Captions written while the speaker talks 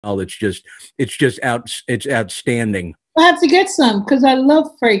Oh, it's outstanding. I have to get some because I love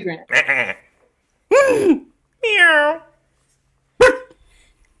fragrance. Meow.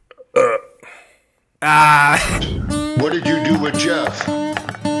 What did you do with Jeff?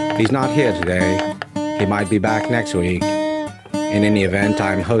 He's not here today. He might be back next week. In any event,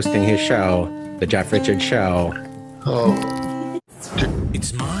 I'm hosting his show, The Jeff Richards Show. Oh.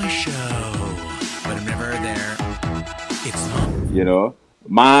 It's my show, but I'm never there. It's my... You know,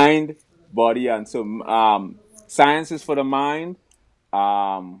 mind, body, and so science is for the mind,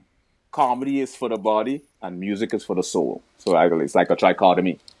 comedy is for the body, and music is for the soul. So it's like a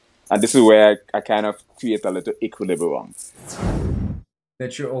trichotomy. And this is where I kind of create a little equilibrium.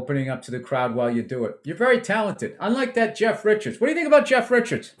 That you're opening up to the crowd while you do it. You're very talented. Unlike that Jeff Richards. What do you think about Jeff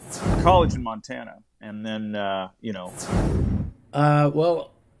Richards? College in Montana. And then, you know.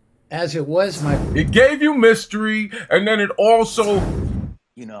 Well, as it was my... It gave you mystery, and then it also...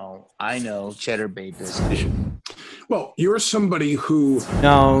 You know, I know Cheddar Bay business. Well, you're somebody who...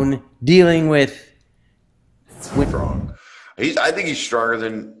 Known dealing with... Strong. I think he's stronger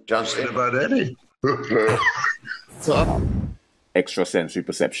than John State about Eddie. Extrasensory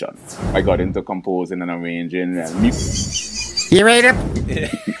perception. I got into composing and arranging and You ready?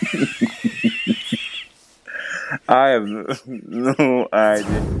 I have no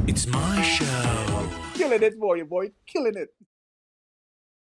idea. It's my show. Killing it, boy, killing it.